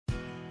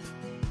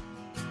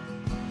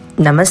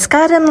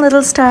Namaskaram,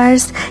 little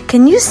stars.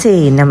 Can you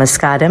say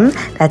Namaskaram?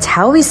 That's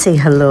how we say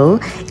hello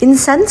in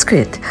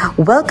Sanskrit.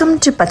 Welcome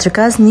to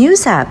Patrika's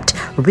News App.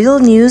 Real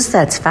news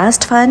that's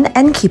fast, fun,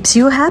 and keeps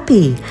you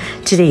happy.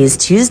 Today is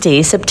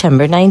Tuesday,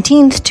 September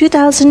 19th,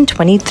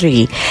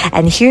 2023.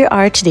 And here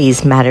are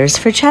today's matters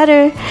for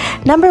chatter.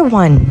 Number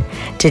 1.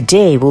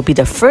 Today will be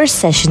the first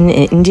session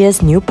in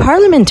India's new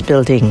parliament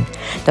building.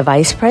 The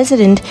Vice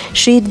President,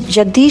 Shri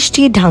Jagdish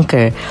T.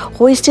 Dhankar,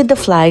 hoisted the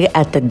flag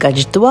at the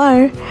Gaj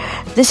Dwar.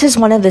 This is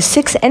one of the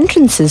 6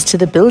 entrances to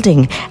the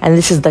building, and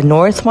this is the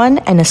north one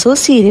and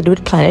associated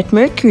with planet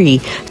Mercury.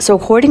 So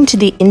according to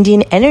the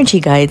Indian Energy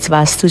Guide's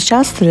Vastu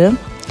Shastra,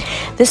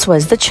 this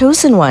was the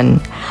chosen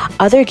one.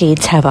 Other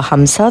gates have a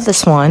Hamsa, the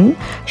swan,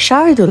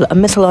 Shardul, a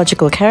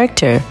mythological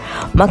character,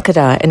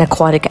 Makara, an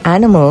aquatic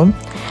animal,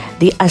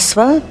 the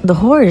Asva, the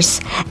horse,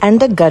 and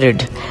the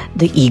Garud,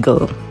 the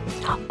eagle.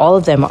 All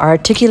of them are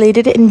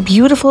articulated in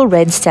beautiful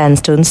red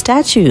sandstone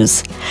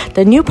statues.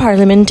 The new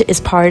parliament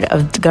is part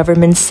of the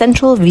government's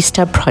Central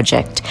Vista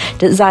project,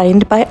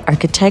 designed by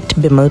architect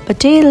Bimal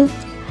Patel.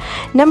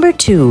 Number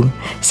 2.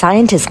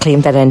 Scientists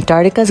claim that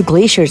Antarctica's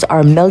glaciers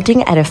are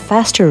melting at a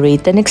faster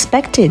rate than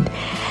expected.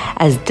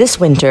 As this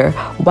winter,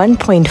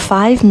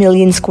 1.5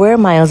 million square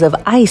miles of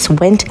ice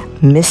went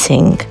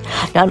missing.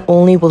 Not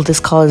only will this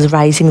cause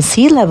rising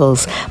sea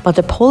levels, but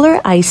the polar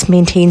ice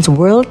maintains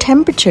world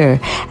temperature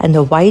and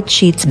the white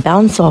sheets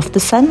bounce off the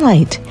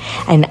sunlight.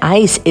 And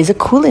ice is a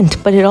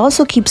coolant, but it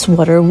also keeps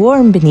water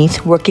warm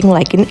beneath, working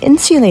like an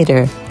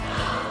insulator.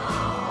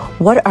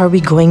 What are we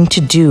going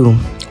to do?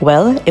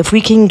 Well, if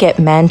we can get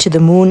man to the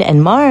moon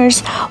and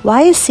Mars,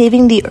 why is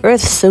saving the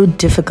Earth so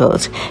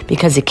difficult?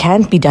 Because it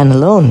can't be done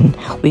alone.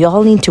 We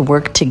all need to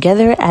work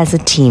together as a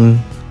team.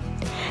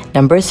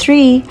 Number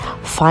 3.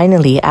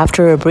 Finally,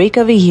 after a break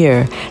of a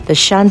year, the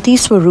Shanti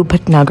Swarup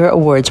Bhatnagar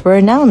Awards were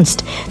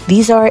announced.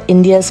 These are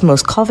India's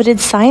most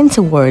coveted science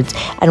awards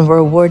and were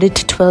awarded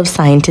to 12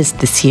 scientists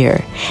this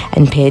year.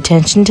 And pay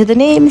attention to the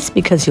names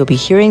because you'll be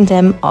hearing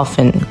them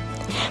often.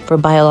 For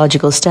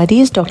biological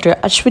studies, Dr.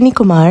 Ashwini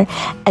Kumar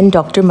and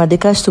Dr.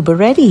 Madhika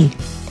Subbareddy.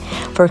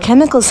 For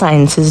chemical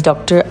sciences,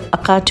 Dr.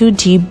 Akatu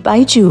G.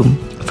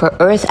 Baiju. For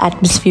earth,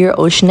 atmosphere,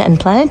 ocean, and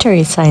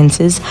planetary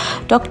sciences,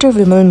 Dr.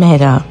 Vimal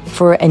Mehra.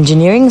 For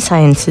engineering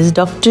sciences,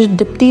 Dr.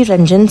 Dipti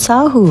Ranjan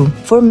Sahu.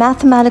 For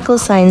mathematical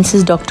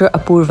sciences, Dr.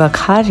 Apurva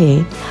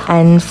Khare.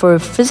 And for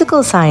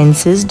physical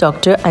sciences,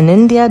 Dr.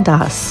 Anindya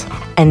Das.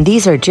 And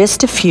these are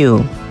just a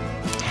few.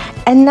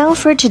 And now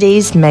for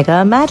today's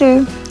mega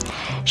matter.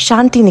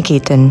 Shanti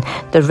Niketan,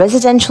 the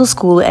residential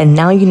school and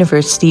now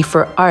university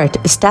for art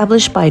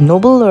established by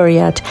Nobel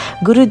laureate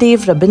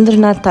Gurudev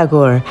Rabindranath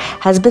Tagore,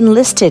 has been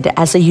listed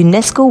as a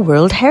UNESCO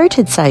World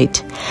Heritage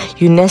Site.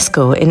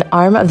 UNESCO, an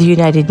arm of the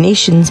United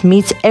Nations,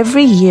 meets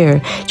every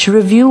year to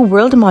review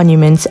world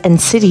monuments and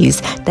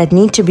cities that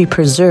need to be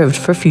preserved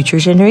for future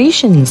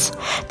generations.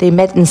 They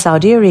met in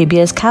Saudi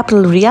Arabia's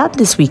capital Riyadh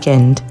this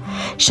weekend.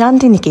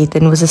 Shanti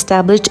Niketan was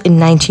established in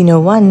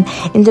 1901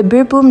 in the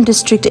Birbhum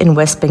district in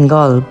West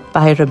Bengal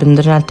by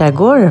Rabindranath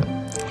Tagore.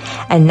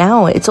 And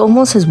now it's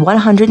almost his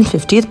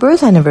 150th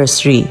birth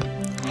anniversary.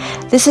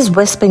 This is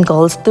West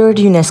Bengal's 3rd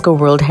UNESCO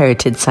World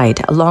Heritage Site,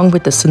 along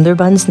with the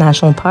Sundarbans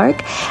National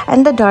Park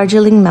and the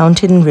Darjeeling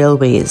Mountain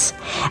Railways.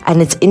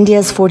 And it's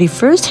India's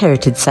 41st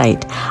Heritage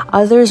Site.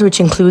 Others, which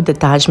include the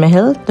Taj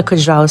Mahal, the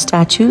Khajuraho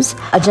statues,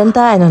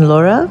 Ajanta and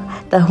Ellora,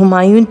 the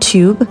Humayun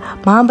Tube,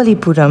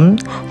 Mahabalipuram,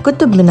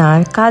 Qutub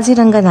Minar,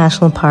 Kaziranga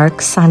National Park,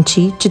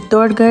 Sanchi,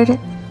 Chittorgarh,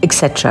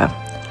 etc.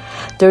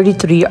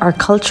 33 are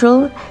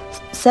cultural,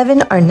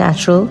 7 are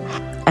natural,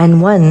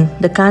 and 1,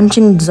 the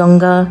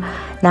Kanchenjunga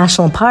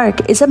National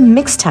Park, is a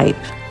mixed type.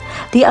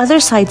 The other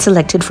sites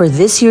selected for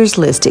this year's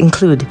list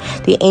include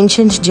the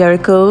ancient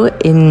Jericho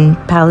in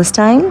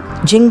Palestine,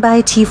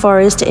 Jingbai Tea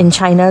Forest in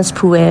China's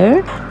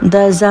Pu'er,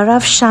 the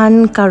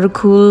Zarafshan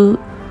Karakul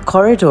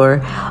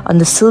corridor on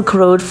the Silk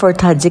Road for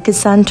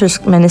Tajikistan,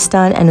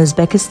 Turkmenistan, and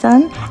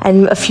Uzbekistan,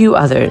 and a few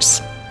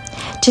others.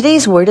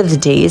 Today's word of the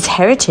day is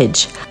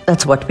heritage.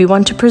 That's what we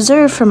want to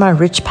preserve from our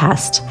rich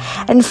past.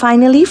 And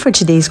finally, for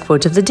today's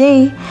quote of the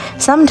day,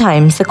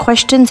 sometimes the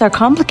questions are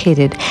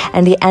complicated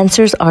and the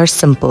answers are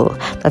simple.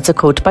 That's a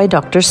quote by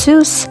Dr.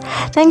 Seuss.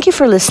 Thank you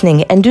for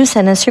listening, and do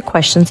send us your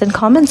questions and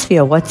comments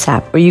via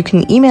WhatsApp, or you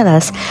can email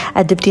us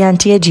at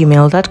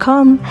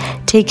diptyanti@gmail.com.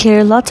 Take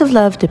care. Lots of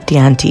love, Dipti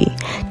Auntie.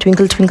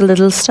 Twinkle, twinkle,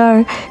 little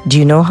star. Do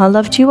you know how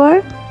loved you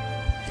are?